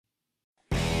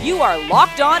You are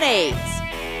Locked On A's,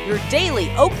 your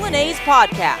daily Oakland A's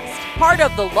podcast, part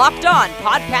of the Locked On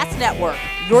Podcast Network,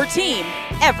 your team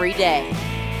every day.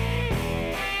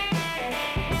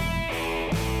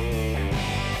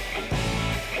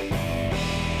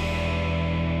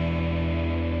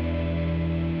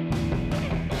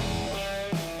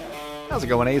 How's it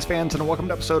going, A's fans, and welcome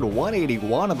to episode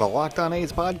 181 of the Locked On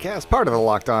A's podcast, part of the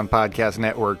Locked On Podcast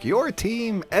Network, your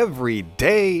team every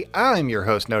day. I'm your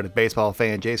host, noted baseball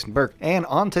fan Jason Burke, and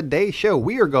on today's show,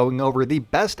 we are going over the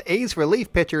best A's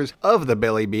relief pitchers of the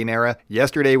Billy Beane era.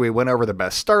 Yesterday, we went over the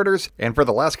best starters, and for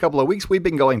the last couple of weeks, we've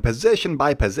been going position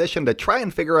by position to try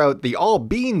and figure out the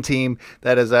all-Beane team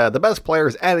that is the best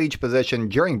players at each position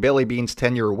during Billy Beane's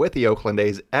tenure with the Oakland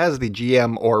A's as the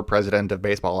GM or president of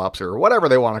baseball ops, or whatever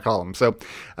they want to call him. So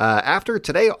after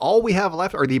today, all we have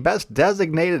left are the best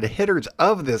designated hitters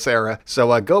of this era.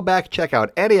 So go back, check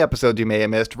out any episodes you may have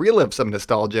missed, relive some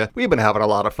nostalgia. We've been having a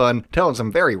lot of fun telling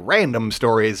some very random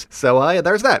stories. So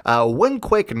there's that. One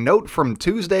quick note from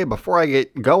Tuesday before I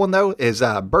get going, though, is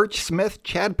Birch Smith,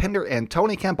 Chad Pinder, and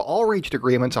Tony Kemp all reached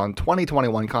agreements on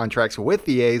 2021 contracts with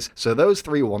the A's. So those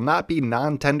three will not be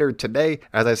non-tendered today.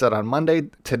 As I said on Monday,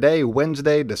 today,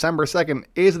 Wednesday, December 2nd,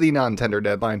 is the non-tender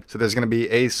deadline. So there's going to be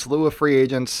a slew of free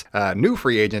agents, new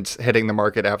free agents hitting the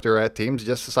market after teams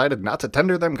just decided not to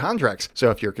tender them contracts. So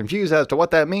if you're confused as to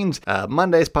what that means,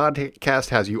 Monday's podcast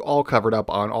has you all covered up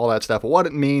on all that stuff, what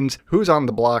it means, who's on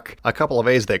the block, a couple of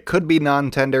A's that could be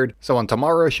non-tendered. So on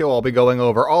tomorrow's show, I'll be going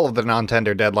over all of the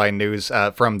non-tender deadline news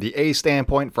from the A's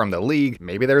standpoint, from the league.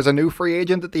 Maybe there's a new free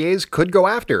agent that the A's could go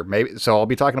after. Maybe so I'll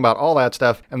be talking about all that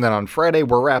stuff. And then on Friday,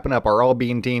 we're wrapping up our All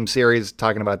Beane team series,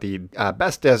 talking about the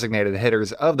best designated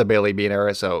hitters of the Billy Beane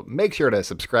era. So make sure to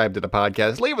subscribe to the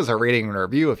podcast, leave us a rating and a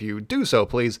review if you do so,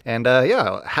 please, and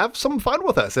have some fun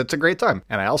with us. It's a great time.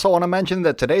 And I also want to mention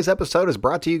that today's episode is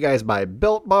brought to you guys by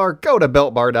Built Bar. Go to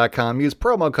BuiltBar.com, use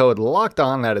promo code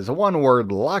LOCKEDON, that is one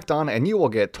word, Locked On, and you will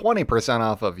get 20%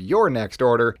 off of your next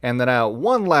order. And then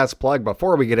one last plug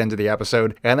before we get into the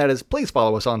episode, and that is please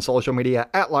follow us on social media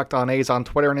at Locked On A's on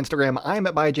Twitter and Instagram. I'm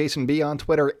at ByJasonB on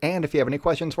Twitter, and if you have any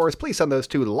questions for us, please send those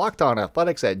to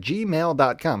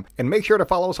LockedOnAthletics@gmail.com. And make sure to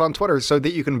follow us on Twitter so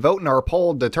that you can vote in our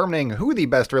poll determining who the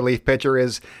best relief pitcher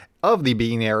is of the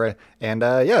Beane era, and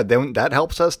then that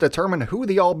helps us determine who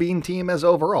the all-Beane team is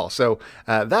overall. So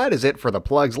that is it for the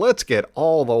plugs. Let's get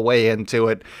all the way into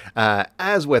it.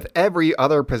 As with every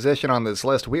other position on this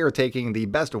list, we are taking the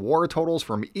best WAR totals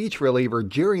from each reliever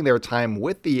during their time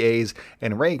with the A's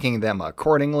and ranking them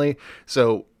accordingly.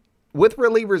 So with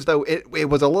relievers, though, it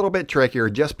was a little bit trickier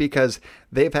just because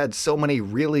they've had so many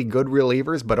really good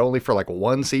relievers, but only for like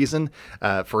one season.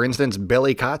 For instance,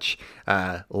 Billy Koch,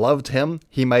 loved him.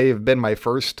 He may have been my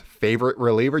first favorite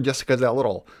reliever just because that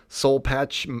little soul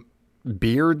patch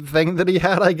beard thing that he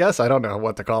had, I guess. I don't know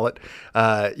what to call it.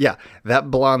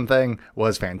 That blonde thing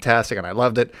was fantastic and I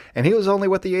loved it. And he was only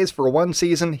with the A's for one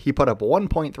season. He put up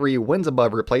 1.3 wins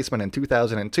above replacement in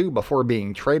 2002 before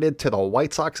being traded to the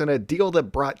White Sox in a deal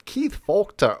that brought Keith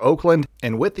Foulke to Oakland.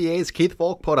 And with the A's, Keith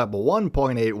Foulke put up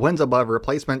 1.8 wins above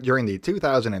replacement during the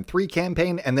 2003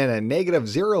 campaign and then a negative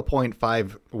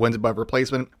 0.5 wins above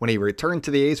replacement when he returned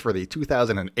to the A's for the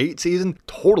 2008 season.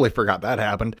 Totally forgot that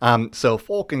happened. So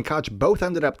Foulke and Koch both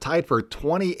ended up tied for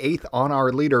 28th on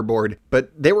our leaderboard, but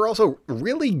they were also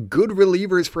really good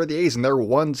relievers for the A's in their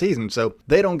one season, so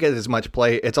they don't get as much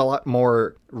play. It's a lot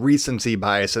more recency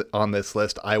bias on this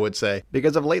list, I would say,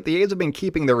 because of late, the A's have been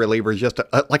keeping their relievers just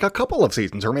like a couple of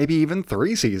seasons, or maybe even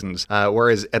 3 seasons,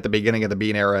 whereas at the beginning of the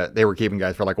Beane era, they were keeping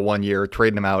guys for like 1 year,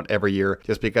 trading them out every year,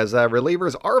 just because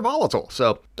relievers are volatile.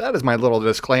 So that is my little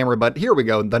disclaimer, but here we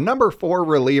go. The number 4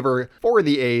 reliever for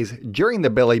the A's during the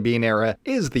Billy Beane era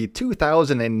is the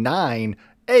 2009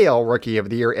 AL Rookie of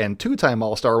the Year and 2-time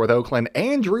All-Star with Oakland,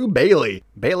 Andrew Bailey.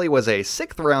 Bailey was a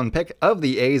 6th-round pick of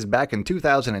the A's back in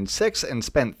 2006 and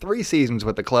spent 3 seasons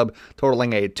with the club,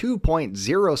 totaling a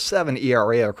 2.07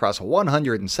 ERA across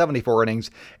 174 innings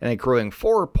and accruing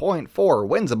 4.4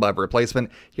 wins above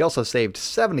replacement. He also saved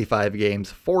 75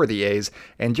 games for the A's,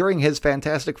 and during his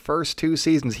fantastic first 2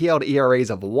 seasons, he held ERAs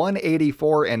of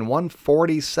 184 and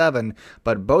 147,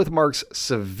 but both marks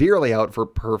severely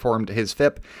outperformed his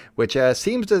FIP, which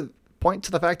seems to point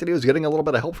to the fact that he was getting a little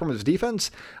bit of help from his defense?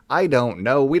 I don't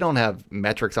know. We don't have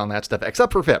metrics on that stuff,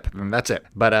 except for FIP, and that's it.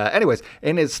 But anyways,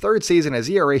 in his third season, his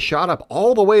ERA shot up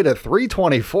all the way to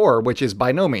 3.24, which is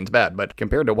by no means bad, but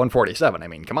compared to 1.47, I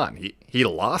mean, come on, he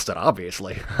lost it,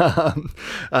 obviously.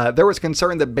 There was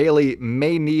concern that Bailey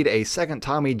may need a second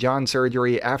Tommy John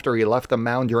surgery after he left the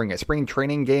mound during a spring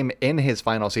training game in his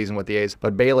final season with the A's,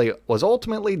 but Bailey was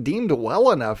ultimately deemed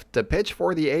well enough to pitch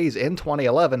for the A's in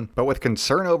 2011, but with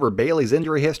concern over Bailey's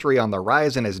injury history on the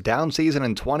rise in his down season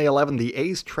in 2011, the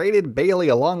A's traded Bailey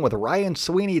along with Ryan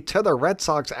Sweeney to the Red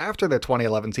Sox after the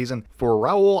 2011 season for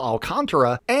Raul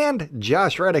Alcantara and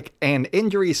Josh Reddick, and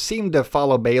injuries seemed to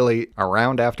follow Bailey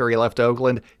around after he left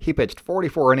Oakland. He pitched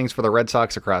 44 innings for the Red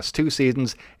Sox across 2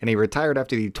 seasons, and he retired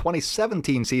after the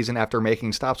 2017 season after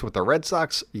making stops with the Red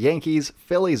Sox, Yankees,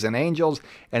 Phillies, and Angels,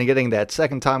 and getting that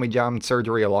second Tommy John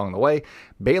surgery along the way.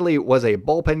 Bailey was a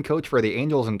bullpen coach for the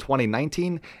Angels in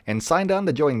 2019 and signed on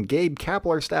to join Gabe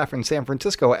Kapler's staff in San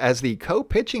Francisco as the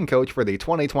co-pitching coach for the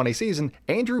 2020 season.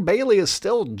 Andrew Bailey is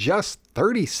still just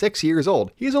 36 years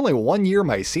old. He's only 1 year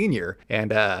my senior,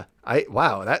 and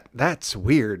wow, that's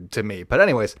weird to me. But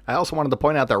anyways, I also wanted to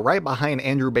point out that right behind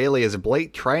Andrew Bailey is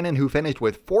Blake Treinen, who finished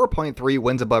with 4.3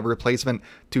 wins above replacement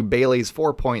to Bailey's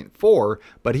 4.4,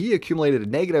 but he accumulated a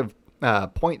negative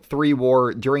 .3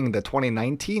 WAR during the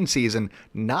 2019 season,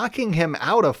 knocking him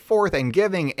out of 4th and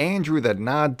giving Andrew the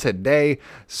nod today.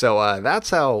 So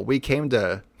that's how we came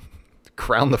to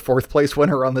crown the 4th place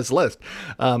winner on this list.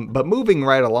 But moving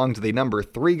right along to the number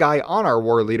 3 guy on our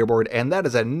WAR leaderboard, and that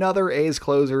is another A's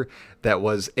closer that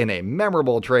was in a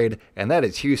memorable trade, and that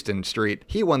is Houston Street.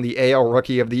 He won the AL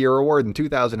Rookie of the Year award in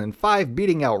 2005,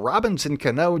 beating out Robinson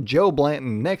Cano, Joe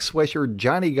Blanton, Nick Swisher,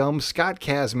 Johnny Gomes, Scott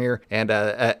Kazmir, and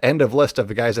end of list of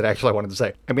the guys that actually I wanted to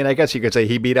say. I mean, I guess you could say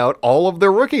he beat out all of the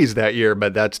rookies that year,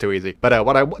 but that's too easy. But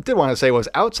what I did want to say was,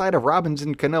 outside of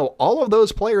Robinson Cano, all of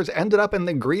those players ended up in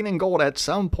the green and gold at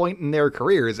some point in their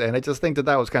careers, and I just think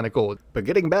that was kind of cool. But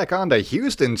getting back onto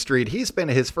Houston Street, he spent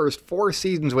his first 4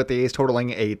 seasons with the A's totaling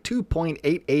a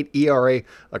 2.88 ERA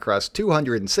across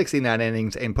 269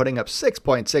 innings and putting up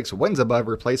 6.6 wins above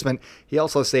replacement. He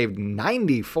also saved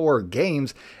 94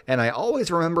 games, and I always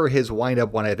remember his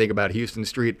windup when I think about Houston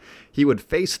Street. He would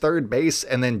face third base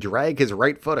and then drag his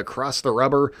right foot across the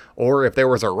rubber, or if there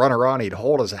was a runner on, he'd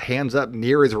hold his hands up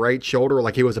near his right shoulder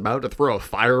like he was about to throw a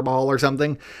fireball or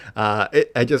something.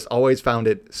 I just always found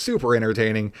it super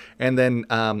entertaining. And then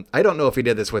I don't know if he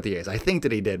did this with the A's. I think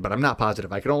that he did, but I'm not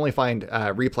positive. I can only find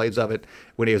replays of it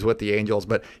when he was with the Angels,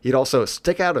 but he'd also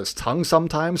stick out his tongue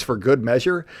sometimes for good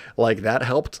measure. Like that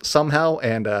helped somehow.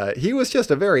 And he was just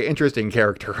a very interesting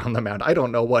character on the mound. I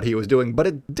don't know what he was doing, but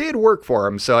it did work for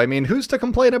him. So, I mean, who's to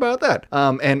complain about that?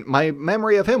 And my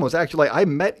memory of him was actually, I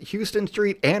met Houston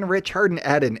Street and Rich Harden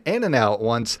at an In-N-Out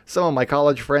once. Some of my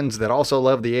college friends that also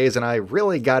love the A's and I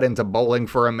really got into bowling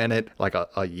for a minute, like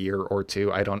a year or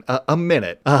two, a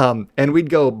minute. And we'd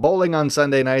go bowling on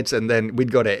Sunday nights, and then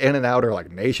we'd go to In-N-Out or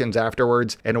like Nations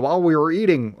afterwards. And while we were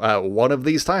eating, one of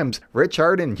these times, Rich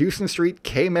Harden and Houston Street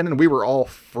came in and we were all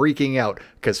freaking out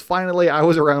because finally I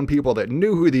was around people that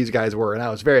knew who these guys were, and I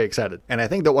was very excited. And I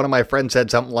think that one of my friends said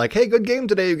something like, "Hey, good game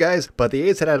today, you guys." But the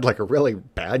A's had like a really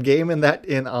bad game on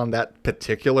that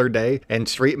particular day, and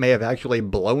Street may have actually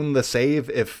blown the save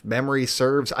if memory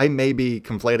serves. I may be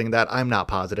conflating that. I'm not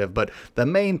positive, but the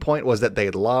main point was that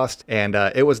they'd lost, and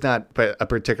it was not a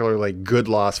particularly good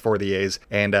loss for the A's,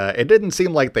 and it didn't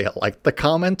seem like they liked the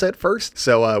comment at first.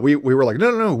 So we were like,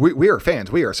 no, we are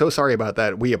fans. We are so sorry about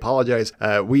that. We apologize.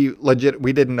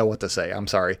 We didn't know what to say. I'm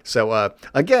sorry. So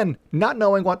again, not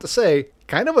knowing what to say,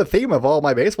 kind of a theme of all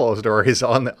my baseball stories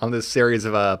on this series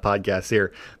of podcasts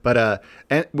here. But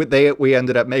we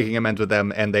ended up making amends with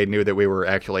them, and they knew that we were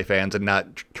actually fans and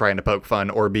not trying to poke fun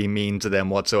or be mean to them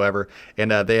whatsoever.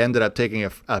 And they ended up taking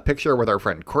a picture with our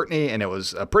friend Courtney, and it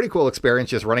was a pretty cool experience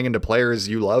just running into players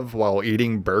you love while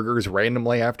eating burgers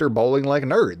randomly after bowling like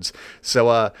nerds.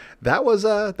 So that was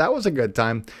a good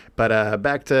time. But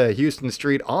back to Houston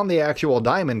Street on the actual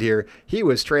diamond here. He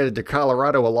was traded to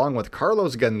Colorado along with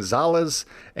Carlos Gonzalez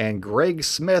and Greg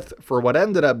Smith for what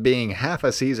ended up being half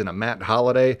a season of Matt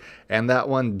Holliday, and that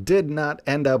one did not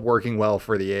end up working well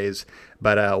for the A's.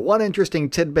 But one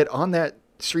interesting tidbit on that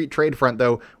Street trade front,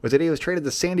 though, was that he was traded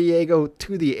to San Diego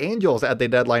to the Angels at the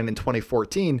deadline in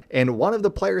 2014, and one of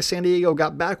the players San Diego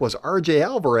got back was RJ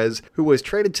Alvarez, who was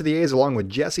traded to the A's along with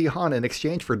Jesse Hahn in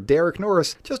exchange for Derek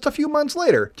Norris just a few months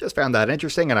later. Just found that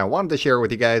interesting, and I wanted to share it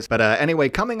with you guys. But anyway,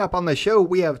 coming up on the show,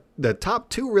 we have the top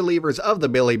 2 relievers of the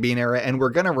Billy Beane era, and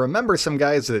we're going to remember some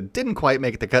guys that didn't quite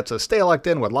make the cut, so stay locked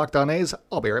in with Locked On A's.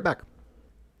 I'll be right back.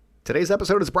 Today's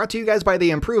episode is brought to you guys by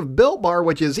the improved Built Bar,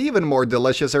 which is even more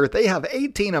deliciouser. They have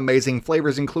 18 amazing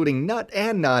flavors, including nut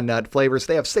and non-nut flavors.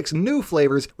 They have 6 new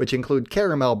flavors, which include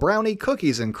caramel brownie,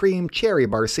 cookies and cream, cherry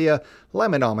barcia,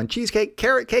 lemon almond cheesecake,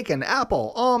 carrot cake, and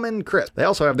apple almond crisp. They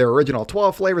also have their original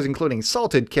 12 flavors, including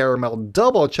salted caramel,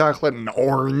 double chocolate, and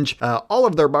orange. All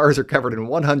of their bars are covered in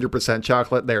 100%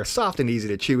 chocolate. They are soft and easy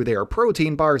to chew. They are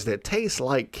protein bars that taste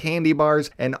like candy bars,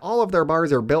 and all of their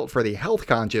bars are built for the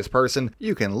health-conscious person.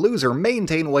 You can lose or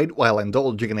maintain weight while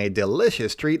indulging in a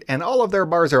delicious treat, and all of their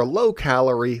bars are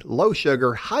low-calorie,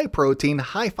 low-sugar, high-protein,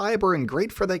 high-fiber, and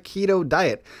great for the keto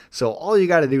diet. So all you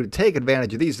got to do to take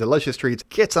advantage of these delicious treats,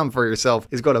 get some for yourself,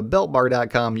 is go to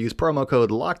BuiltBar.com, use promo code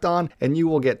LOCKEDON, and you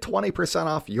will get 20%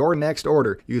 off your next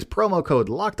order. Use promo code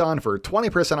LOCKEDON for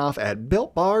 20% off at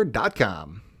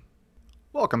BuiltBar.com.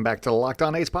 Welcome back to the Locked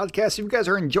On A's podcast. If you guys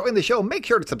are enjoying the show, make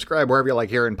sure to subscribe wherever you like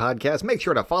hearing podcasts. Make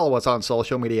sure to follow us on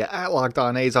social media at Locked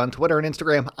On A's on Twitter and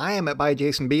Instagram. I am at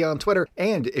ByJasonB on Twitter.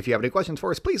 And if you have any questions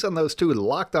for us, please send those to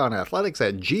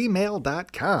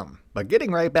LockedOnAthletics@gmail.com. But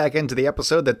getting right back into the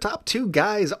episode, the top 2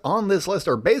 guys on this list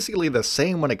are basically the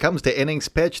same when it comes to innings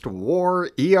pitched, WAR,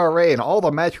 ERA, and all the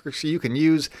metrics you can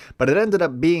use, but it ended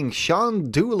up being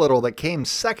Sean Doolittle that came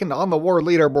second on the WAR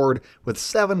leaderboard with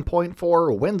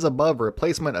 7.4 wins above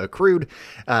replacement accrued.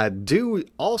 Doo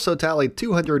also tallied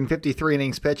 253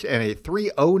 innings pitched and a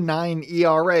 3.09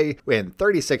 ERA and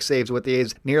 36 saves with the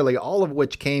A's, nearly all of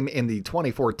which came in the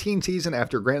 2014 season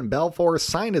after Grant Balfour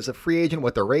signed as a free agent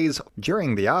with the Rays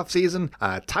during the offseason.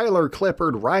 Tyler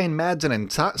Clippard, Ryan Madsen,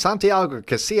 and Santiago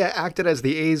Casilla acted as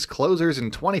the A's closers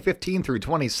in 2015 through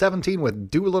 2017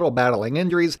 with Doolittle battling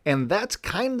injuries, and that's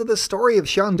kind of the story of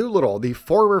Sean Doolittle, the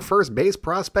former first base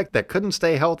prospect that couldn't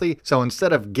stay healthy, so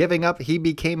instead of giving up, he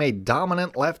became a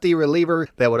dominant lefty reliever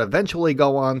that would eventually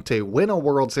go on to win a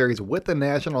World Series with the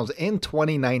Nationals in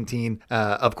 2019.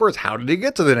 Of course, how did he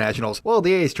get to the Nationals? Well,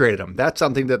 the A's traded him. That's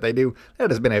something that they do. That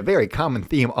has been a very common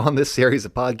theme on this series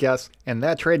of podcasts, and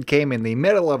that trade came in the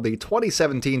middle of the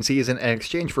 2017 season in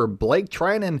exchange for Blake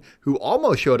Treinen, who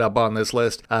almost showed up on this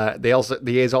list.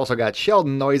 The A's also got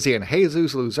Sheldon Neuse and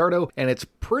Jesus Luzardo, and it's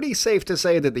pretty safe to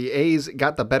say that the A's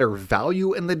got the better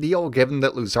value in the deal, given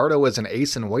that Luzardo is an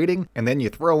ace in waiting, and then you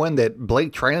throw in that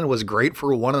Blake Treinen was great for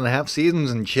 1.5 seasons,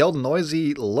 and Sheldon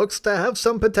Neuse looks to have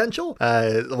some potential.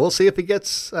 We'll see if he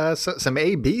gets some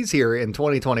ABs here in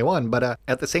 2021, but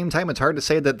at the same time, it's hard to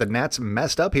say that the Nats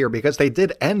messed up here because they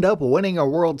did end up winning a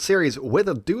World Series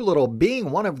with Doolittle being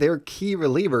one of their key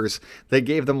relievers. They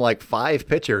gave them like 5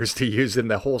 pitchers to use in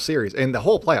the whole series, in the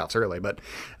whole playoffs really. But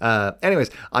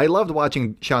anyways, I loved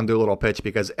watching Sean Doolittle pitch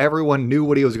because everyone knew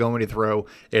what he was going to throw.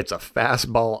 It's a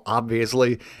fastball,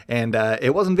 obviously, and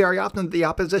it wasn't very often that the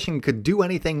opposition could do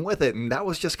anything with it, and that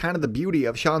was just kind of the beauty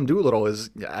of Sean Doolittle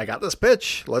is, I got this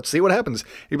pitch, let's see what happens.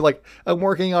 He'd be like, I'm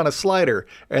working on a slider,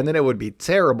 and then it would be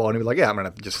terrible, and he'd be like, yeah, I'm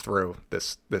going to just throw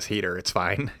this heater, it's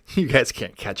fine. You guys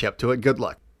can't catch up to it, good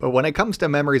luck. But when it comes to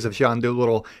memories of Sean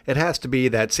Doolittle, it has to be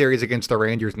that series against the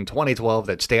Rangers in 2012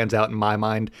 that stands out in my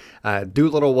mind.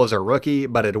 Doolittle was a rookie,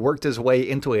 but had worked his way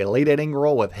into a late inning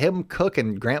role with him, Cook,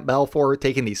 and Grant Balfour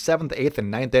taking the 7th, 8th,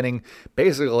 and 9th inning,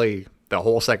 basically the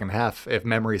whole second half, if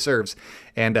memory serves.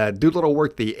 And Doolittle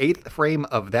worked the 8th frame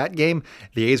of that game.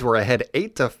 The A's were ahead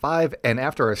 8-5, and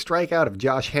after a strikeout of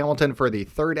Josh Hamilton for the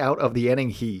 3rd out of the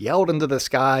inning, he yelled into the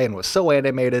sky and was so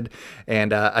animated.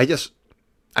 And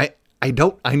I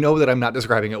know that I'm not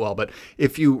describing it well, but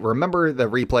if you remember the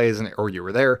replays or you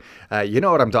were there, you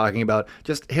know what I'm talking about.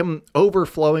 Just him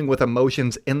overflowing with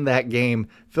emotions in that game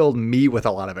filled me with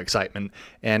a lot of excitement.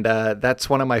 And that's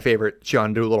one of my favorite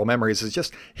Sean Doolittle memories is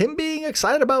just him being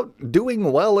excited about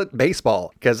doing well at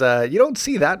baseball, because you don't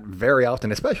see that very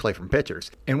often, especially from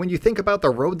pitchers. And when you think about the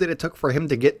road that it took for him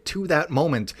to get to that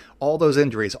moment, all those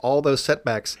injuries, all those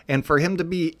setbacks, and for him to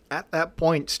be at that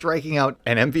point striking out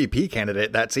an MVP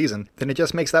candidate that season, then it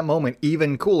just makes that moment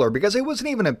even cooler, because he wasn't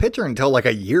even a pitcher until like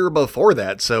a year before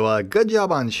that. So good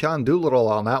job on Sean Doolittle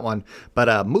on that one.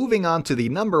 But moving on to the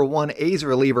number 1 A's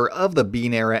reliever of the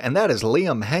Bean era, and that is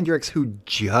Liam Hendriks, who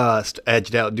just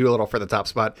edged out Doolittle for the top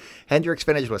spot. Hendriks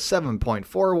finished with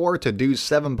 7.4 WAR to Doo's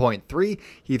 7.3.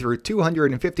 He threw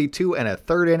 252 and a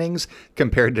third innings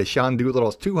compared to Sean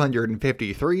Doolittle's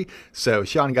 253. So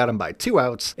Sean got him by 2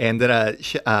 outs, and then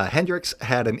Hendriks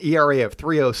had an ERA of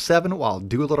 3.07 while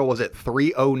Doolittle was at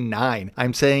 3.09.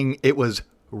 I'm saying it was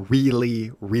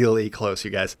really, really close,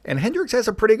 you guys. And Hendricks has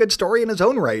a pretty good story in his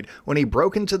own right. When he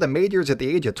broke into the majors at the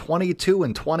age of 22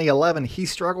 in 2011, he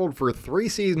struggled for 3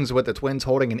 seasons with the Twins,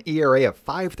 holding an ERA of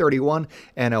 5.31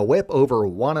 and a WHIP over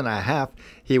 1.5.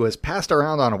 He was passed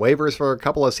around on waivers for a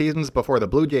couple of seasons before the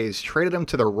Blue Jays traded him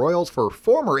to the Royals for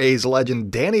former A's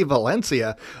legend Danny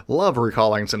Valencia. Love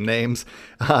recalling some names.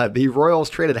 The Royals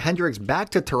traded Hendricks back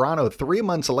to Toronto 3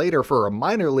 months later for a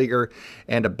minor leaguer,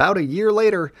 and about a year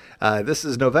later, this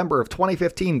is November of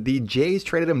 2015, the Jays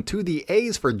traded him to the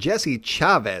A's for Jesse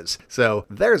Chavez. So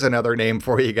there's another name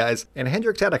for you guys. And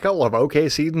Hendricks had a couple of okay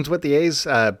seasons with the A's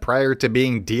prior to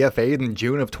being DFA'd in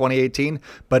June of 2018,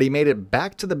 but he made it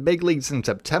back to the big leagues in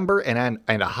September, and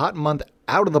a hot month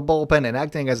out of the bullpen and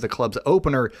acting as the club's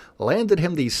opener landed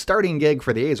him the starting gig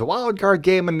for the A's wildcard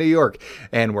game in New York.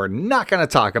 And we're not going to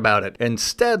talk about it.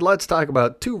 Instead, let's talk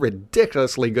about 2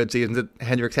 ridiculously good seasons that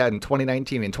Hendricks had in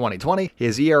 2019 and 2020.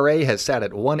 His ERA has sat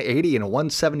at 1.80 and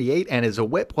 1.78, and his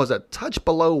WHIP was a touch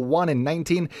below 1 in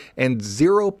 19 and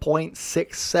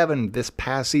 0.67 this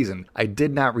past season. I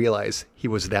did not realize he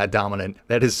was that dominant.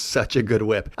 That is such a good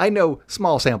WHIP. I know,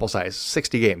 small sample size,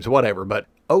 60 games, whatever, but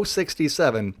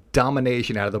 0.67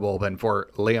 domination out of the bullpen for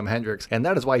Liam Hendricks, and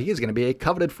that is why he's going to be a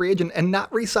coveted free agent and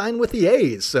not re-sign with the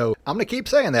A's. So I'm going to keep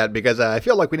saying that because I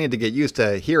feel like we need to get used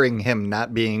to hearing him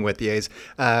not being with the A's.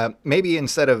 Maybe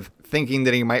instead of thinking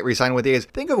that he might resign with the A's,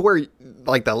 think of where,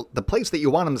 like, the place that you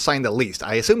want him to sign the least.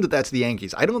 I assume that that's the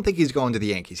Yankees. I don't think he's going to the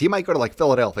Yankees. He might go to, like,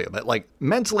 Philadelphia, but, like,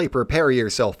 mentally prepare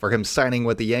yourself for him signing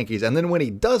with the Yankees, and then when he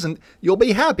doesn't, you'll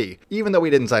be happy, even though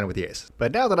he didn't sign with the A's.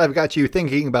 But now that I've got you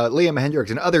thinking about Liam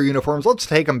Hendricks and other uniforms, let's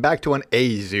take him back to an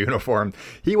A's uniform.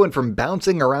 He went from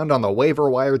bouncing around on the waiver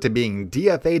wire to being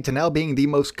DFA'd to now being the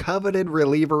most coveted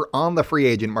reliever on the free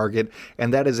agent market,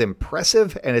 and that is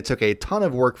impressive, and it took a ton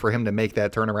of work for him to make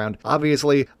that turnaround.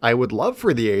 Obviously, I would love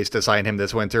for the A's to sign him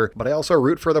this winter, but I also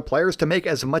root for the players to make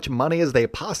as much money as they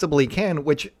possibly can,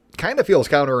 which kind of feels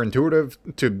counterintuitive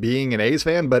to being an A's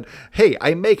fan, but hey,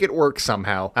 I make it work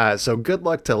somehow. So good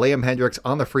luck to Liam Hendricks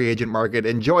on the free agent market.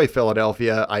 Enjoy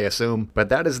Philadelphia, I assume. But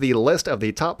that is the list of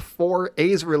the top 4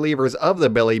 A's relievers of the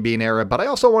Billy Beane era, but I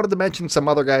also wanted to mention some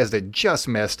other guys that just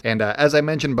missed. And as I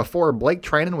mentioned before, Blake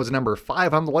Treinen was number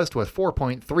 5 on the list with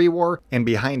 4.3 WAR, and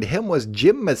behind him was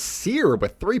Jim Messier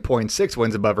with 3.6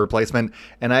 wins above replacement.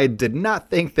 And I did not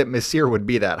think that Messier would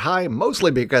be that high,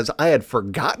 mostly because I had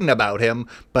forgotten about him,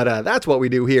 but that's what we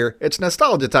do here. It's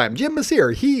nostalgia time. Jim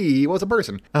Messier, he was a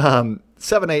person.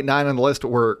 7, 8, 9 on the list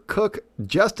were Cook,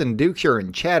 Justin Duchscherer,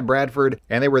 and Chad Bradford,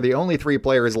 and they were the only 3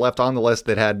 players left on the list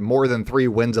that had more than 3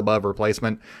 wins above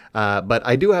replacement. But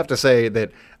I do have to say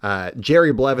that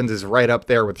Jerry Blevins is right up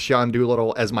there with Sean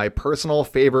Doolittle as my personal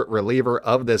favorite reliever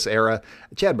of this era.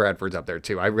 Chad Bradford's up there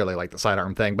too. I really like the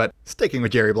sidearm thing, but sticking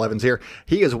with Jerry Blevins here,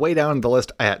 he is way down the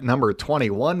list at number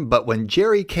 21, but when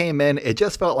Jerry came in, it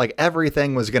just felt like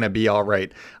everything was going to be all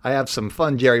right. I have some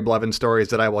fun Jerry Blevins stories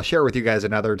that I will share with you guys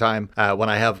another time when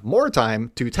I have more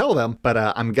time to tell them, but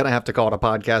I'm going to have to call it a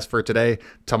podcast for today.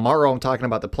 Tomorrow I'm talking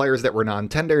about the players that were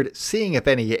non-tendered, seeing if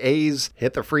any A's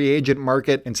hit the free agent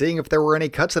market, and seeing if there were any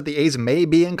cuts that the A's may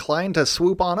be inclined to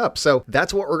swoop on up. So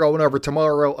that's what we're going over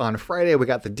tomorrow. On Friday, we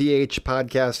got the DH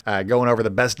podcast going over the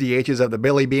best DHs of the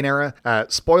Billy Beane era.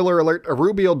 Spoiler alert,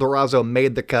 Rubio Durazo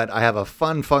made the cut. I have a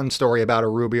fun story about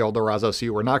Rubio Durazo, so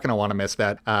you are not going to want to miss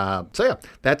that. So yeah,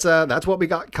 that's what we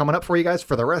got coming up for you guys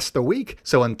for the rest of the week.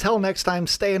 So until next time,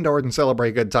 stay indoors and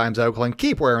celebrate good times, Oakland.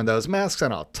 Keep wearing those masks,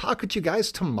 and I'll talk with you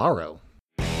guys tomorrow.